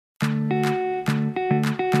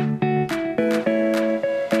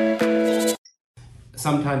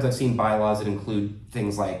sometimes I've seen bylaws that include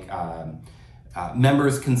things like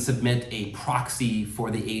members can submit a proxy for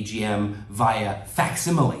the AGM via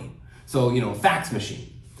facsimile. So, fax machine.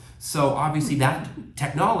 So obviously that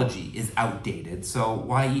technology is outdated, so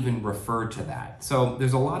why even refer to that? So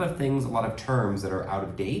there's a lot of things, a lot of terms that are out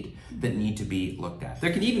of date that need to be looked at.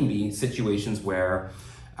 There can even be situations where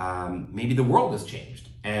maybe the world has changed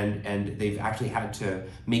and they've actually had to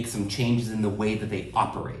make some changes in the way that they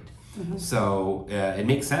operate. So it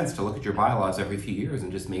makes sense to look at your bylaws every few years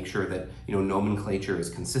and just make sure that nomenclature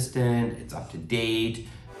is consistent, it's up to date.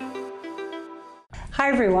 Hi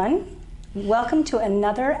everyone, welcome to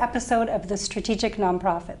another episode of the Strategic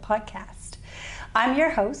Nonprofit Podcast. I'm your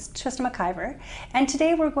host, Trista McIver, and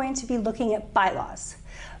today we're going to be looking at bylaws.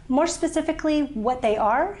 More specifically, what they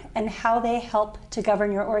are and how they help to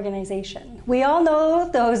govern your organization. We all know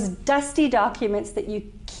those dusty documents that you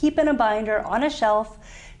keep in a binder on a shelf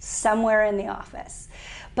somewhere in the office.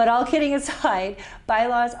 But all kidding aside,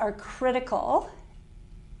 bylaws are critical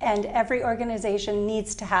and every organization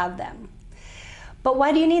needs to have them. But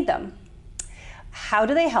why do you need them? How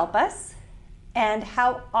do they help us? And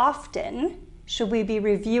how often should we be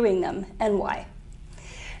reviewing them and why?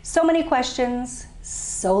 So many questions,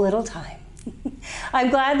 so little time. I'm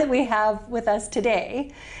glad that we have with us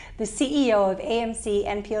today the CEO of AMC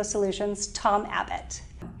NPO Solutions, Tom Abbott.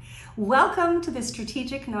 Welcome to the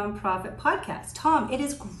Strategic Nonprofit Podcast. Tom, it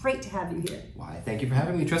is great to have you here. Why, thank you for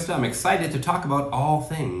having me, Trista. I'm excited to talk about all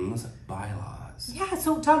things bylaws. Yeah,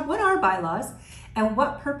 so Tom, what are bylaws and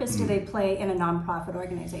what purpose do they play in a nonprofit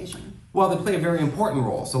organization? Well, they play a very important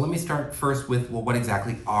role. So let me start first with, what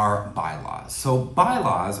exactly are bylaws? So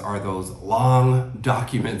bylaws are those long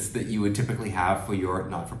documents that you would typically have for your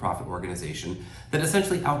not-for-profit organization that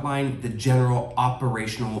essentially outline the general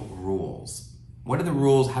operational rules. What are the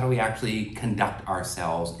rules? How do we actually conduct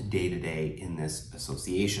ourselves day to day in this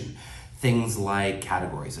association? Things like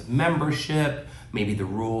categories of membership, maybe the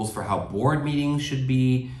rules for how board meetings should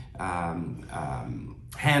be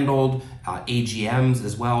handled, AGMs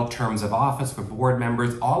as well, terms of office for board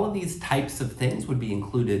members. All of these types of things would be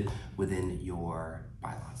included within your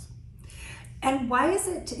bylaws. And why is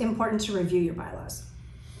it important to review your bylaws?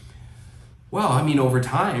 Well, over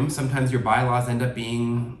time, sometimes your bylaws end up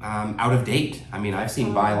being out of date. I've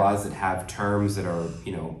seen bylaws that have terms that are,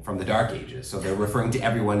 from the dark ages. So they're referring to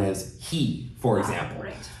everyone as he, for example.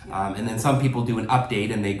 Right. And then some people do an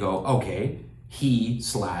update and they go, okay,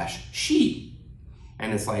 he/she.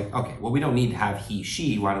 And it's like, okay, well, we don't need to have he,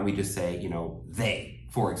 she. Why don't we just say, they,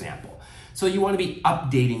 for example. So you want to be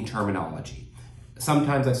updating terminology.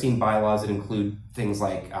 Sometimes I've seen bylaws that include things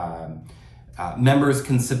like members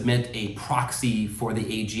can submit a proxy for the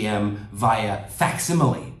AGM via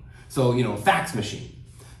facsimile. So, fax machine.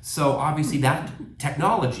 So obviously that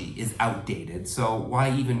technology is outdated, so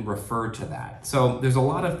why even refer to that? So there's a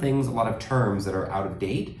lot of things, a lot of terms that are out of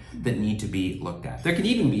date that need to be looked at. There can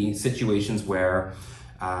even be situations where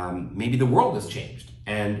maybe the world has changed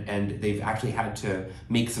and they've actually had to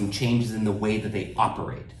make some changes in the way that they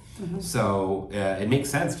operate. So it makes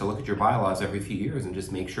sense to look at your bylaws every few years and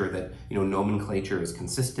just make sure that nomenclature is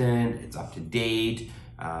consistent, it's up to date,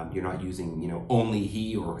 you're not using only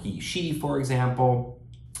he or he, she, for example,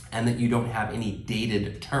 and that you don't have any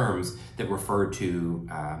dated terms that refer to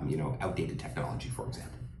outdated technology, for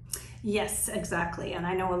example. Yes, exactly. And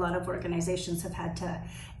I know a lot of organizations have had to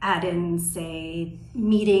add in, say,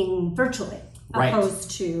 meeting virtually, right,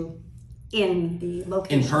 opposed to in the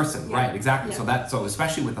location. In person, yeah. Right, exactly. Yeah. So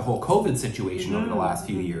especially with the whole COVID situation over the last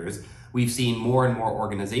few years, we've seen more and more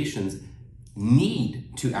organizations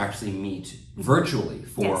need to actually meet virtually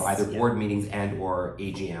for either board meetings and or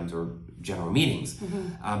AGMs or general meetings.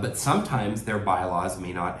 But sometimes their bylaws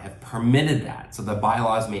may not have permitted that. So the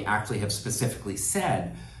bylaws may actually have specifically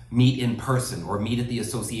said, meet in person or meet at the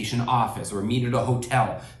association office or meet at a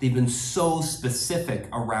hotel. They've been so specific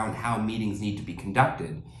around how meetings need to be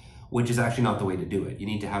conducted, which is actually not the way to do it. You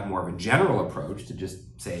need to have more of a general approach to just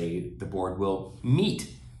say the board will meet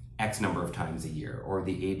X number of times a year, or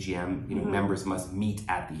the AGM, members must meet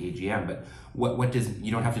at the AGM. But what does,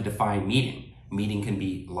 you don't have to define meeting. Meeting can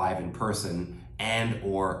be live in person and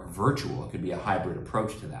or virtual. It could be a hybrid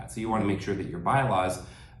approach to that. So you want to make sure that your bylaws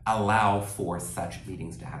allow for such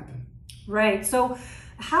meetings to happen. Right. So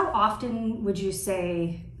how often would you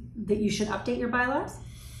say that you should update your bylaws?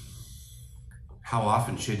 How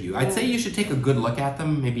often should you? I'd say you should take a good look at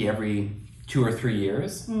them maybe every 2 or 3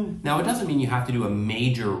 years. Now, it doesn't mean you have to do a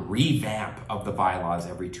major revamp of the bylaws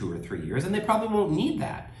every 2 or 3 years, and they probably won't need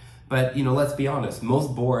that. But, let's be honest,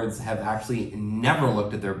 most boards have actually never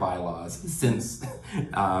looked at their bylaws since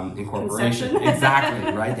incorporation.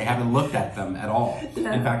 Exactly, right? They haven't looked at them at all.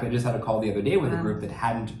 Yeah. In fact, I just had a call the other day with a group that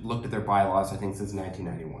hadn't looked at their bylaws, I think, since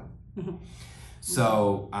 1991. Mm-hmm.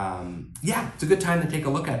 So, it's a good time to take a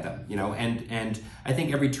look at them, and I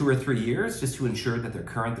think every 2 or 3 years, just to ensure that they're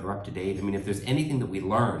current, they're up to date. I mean, if there's anything that we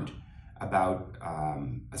learned about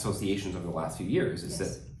associations over the last few years, is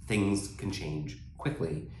that things can change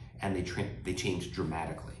quickly and they change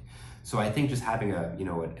dramatically. So I think just having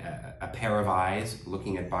a pair of eyes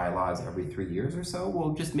looking at bylaws every 3 years or so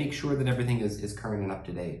will just make sure that everything is current and up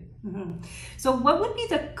to date. Mm-hmm. So what would be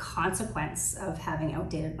the consequence of having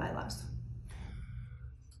outdated bylaws?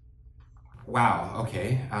 Wow,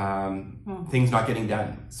 okay. Things not getting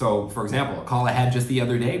done. So, for example, a call I had just the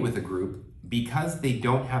other day with a group, because they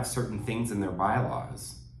don't have certain things in their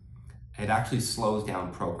bylaws, it actually slows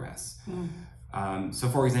down progress. So,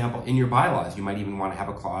 for example, in your bylaws, you might even want to have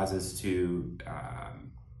a clause as to,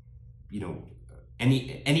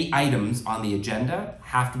 any items on the agenda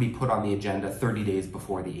have to be put on the agenda 30 days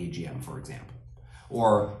before the AGM, for example.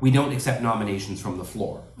 Or we don't accept nominations from the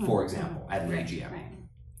floor, for example, at an AGM. Right.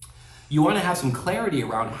 You want to have some clarity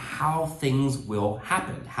around how things will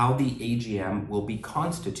happen, how the AGM will be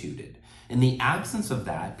constituted. In the absence of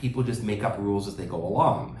that, people just make up rules as they go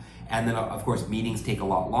along. And then, of course, meetings take a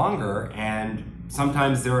lot longer, and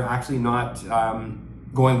sometimes they're actually not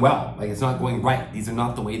going well. Like, it's not going right. These are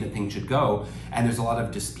not the way that things should go. And there's a lot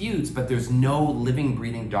of disputes, but there's no living,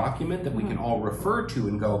 breathing document that we can all refer to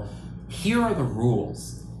and go, here are the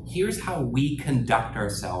rules. Here's how we conduct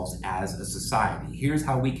ourselves as a society. Here's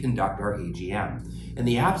how we conduct our AGM. In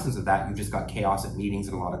the absence of that, you've just got chaos at meetings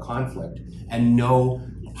and a lot of conflict, and no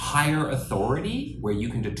higher authority where you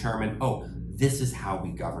can determine, this is how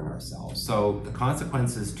we govern ourselves. So the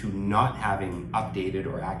consequences to not having updated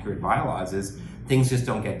or accurate bylaws is things just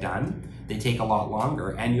don't get done. They take a lot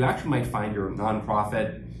longer, and you actually might find your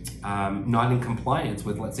nonprofit not in compliance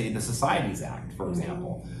with, let's say, the Societies Act, for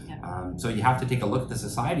example. So you have to take a look at the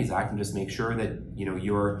Societies Act and just make sure that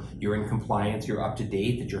you're in compliance, you're up to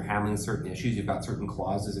date, that you're handling certain issues, you've got certain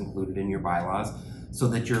clauses included in your bylaws, so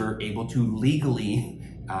that you're able to legally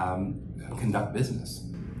conduct business.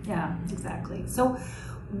 Yeah, exactly. So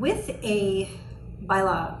with a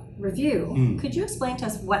bylaw review, could you explain to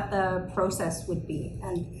us what the process would be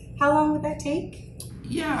and how long would that take?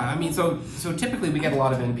 Yeah, I mean, so typically we get a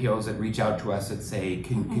lot of NPOs that reach out to us that say,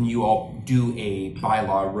 can you all do a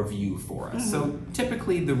bylaw review for us? So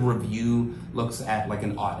typically the review looks at like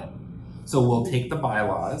an audit. So we'll take the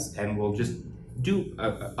bylaws and we'll just do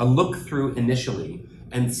a look through initially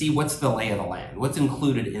and see what's the lay of the land, what's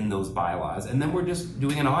included in those bylaws. And then we're just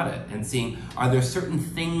doing an audit and seeing, are there certain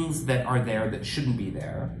things that are there that shouldn't be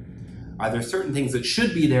there? Are there certain things that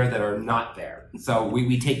should be there that are not there? So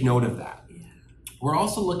we take note of that. We're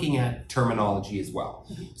also looking at terminology as well.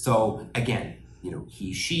 So again,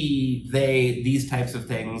 he, she, they, these types of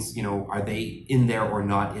things, are they in there or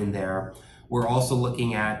not in there? We're also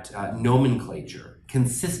looking at nomenclature,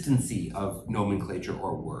 consistency of nomenclature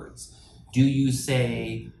or words. Do you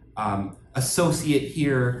say associate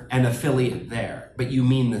here and affiliate there, but you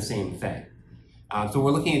mean the same thing? So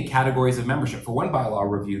we're looking at categories of membership. For one bylaw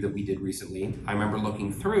review that we did recently, I remember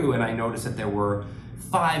looking through and I noticed that there were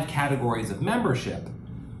 5 categories of membership.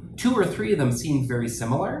 2 or 3 of them seemed very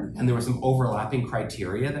similar, and there were some overlapping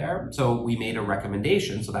criteria there. So we made a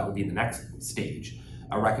recommendation, so that would be the next stage,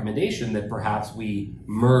 a recommendation that perhaps we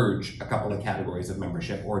merge a couple of categories of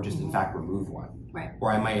membership or just in fact remove one. Right.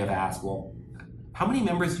 Or I might have asked, well, how many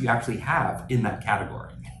members do you actually have in that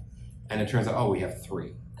category? And it turns out, we have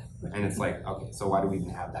 3. And it's like, okay, so why do we even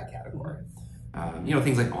have that category?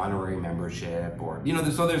 Things like honorary membership or,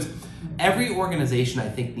 so there's, every organization I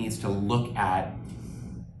think needs to look at,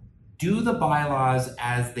 do the bylaws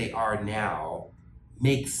as they are now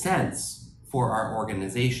make sense for our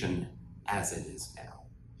organization as it is now?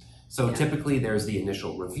 So typically there's the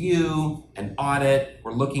initial review, an audit,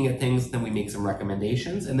 we're looking at things, then we make some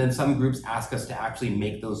recommendations, and then some groups ask us to actually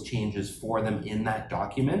make those changes for them in that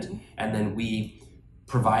document, and then we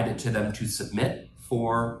provide it to them to submit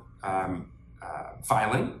for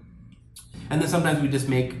filing. And then sometimes we just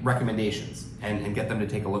make recommendations and get them to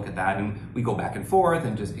take a look at that, and we go back and forth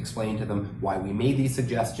and just explain to them why we made these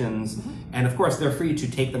suggestions. And of course they're free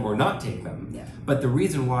to take them or not take them. But the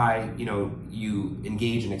reason why you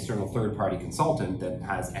engage an external third-party consultant that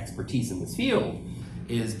has expertise in this field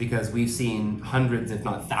is because we've seen hundreds, if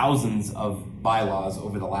not thousands, of bylaws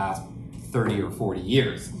over the last 30 or 40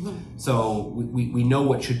 years. So we know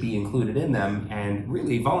what should be included in them, and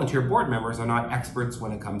really volunteer board members are not experts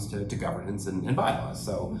when it comes to governance and bylaws.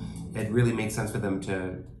 So it really makes sense for them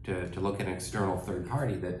to look at an external third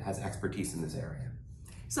party that has expertise in this area.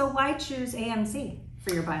 So why choose AMC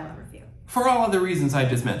for your bylaw review? For all of the reasons I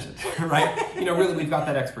just mentioned, right? Really, we've got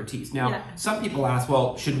that expertise. Now, some people ask,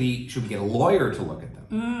 well, should we get a lawyer to look at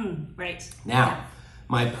them? Right. Now,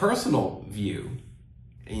 my personal view,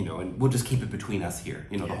 and we'll just keep it between us here,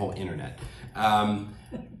 the whole internet.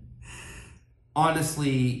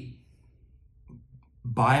 Honestly,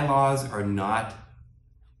 bylaws are not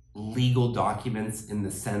legal documents in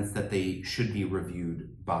the sense that they should be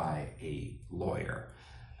reviewed by a lawyer.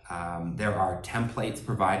 There are templates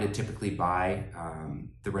provided typically by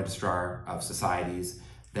the Registrar of Societies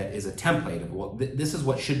that is a template of, well, this is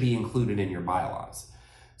what should be included in your bylaws.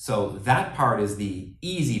 So that part is the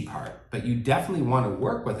easy part, but you definitely want to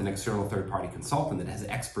work with an external third-party consultant that has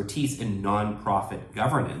expertise in nonprofit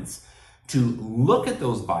governance to look at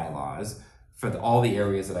those bylaws for all the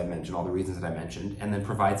areas that I mentioned, all the reasons that I mentioned, and then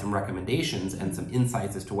provide some recommendations and some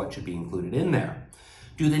insights as to what should be included in there.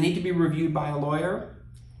 Do they need to be reviewed by a lawyer?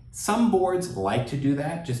 Some boards like to do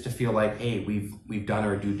that just to feel like, hey, we've done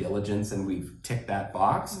our due diligence and we've ticked that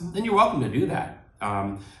box. Then you're welcome to do that.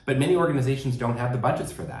 But many organizations don't have the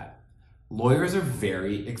budgets for that. Lawyers are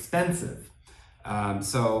very expensive.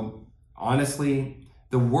 So honestly,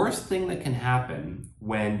 the worst thing that can happen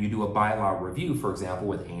when you do a bylaw review, for example,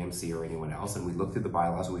 with AMC or anyone else, and we look through the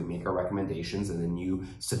bylaws and we make our recommendations and then you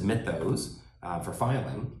submit those for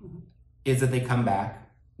filing, is that they come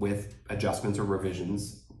back with adjustments or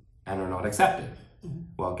revisions and are not accepted.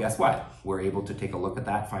 Well, guess what? We're able to take a look at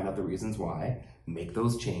that, find out the reasons why, make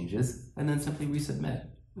those changes, and then simply resubmit.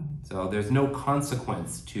 So there's no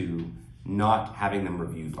consequence to not having them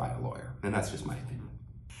reviewed by a lawyer, and that's just my opinion.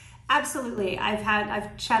 Absolutely.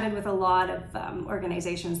 I've chatted with a lot of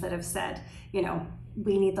organizations that have said,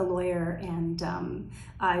 we need the lawyer, and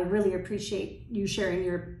I really appreciate you sharing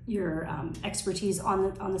your expertise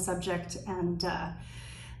on the subject, and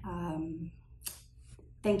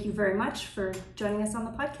thank you very much for joining us on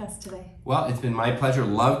the podcast today. Well, it's been my pleasure.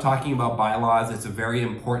 Love talking about bylaws. It's a very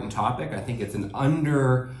important topic. I think it's an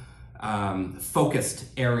focused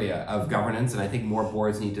area of governance, and I think more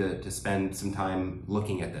boards need to spend some time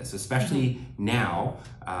looking at this, especially now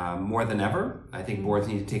more than ever. I think boards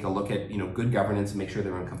need to take a look at good governance and make sure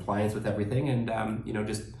they're in compliance with everything, and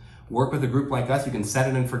just work with a group like us. You can set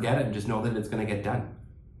it and forget it, and just know that it's going to get done.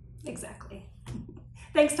 Exactly.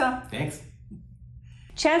 Thanks, Tom. Thanks.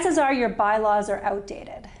 Chances are your bylaws are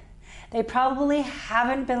outdated. They probably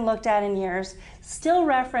haven't been looked at in years, still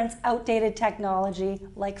reference outdated technology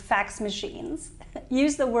like fax machines,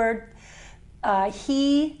 use the word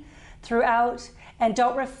he throughout, and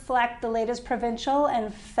don't reflect the latest provincial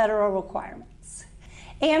and federal requirements.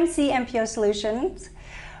 AMC MPO Solutions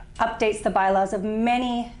updates the bylaws of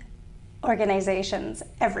many organizations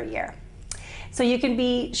every year. So you can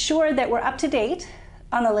be sure that we're up to date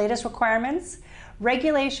on the latest requirements,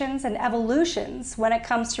 regulations, and evolutions when it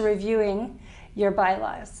comes to reviewing your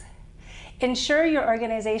bylaws. Ensure your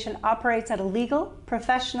organization operates at a legal,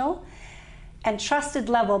 professional, and trusted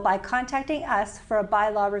level by contacting us for a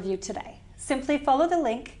bylaw review today. Simply follow the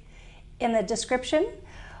link in the description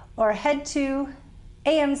or head to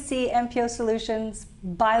AMC MPO Solutions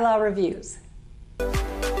Bylaw Reviews.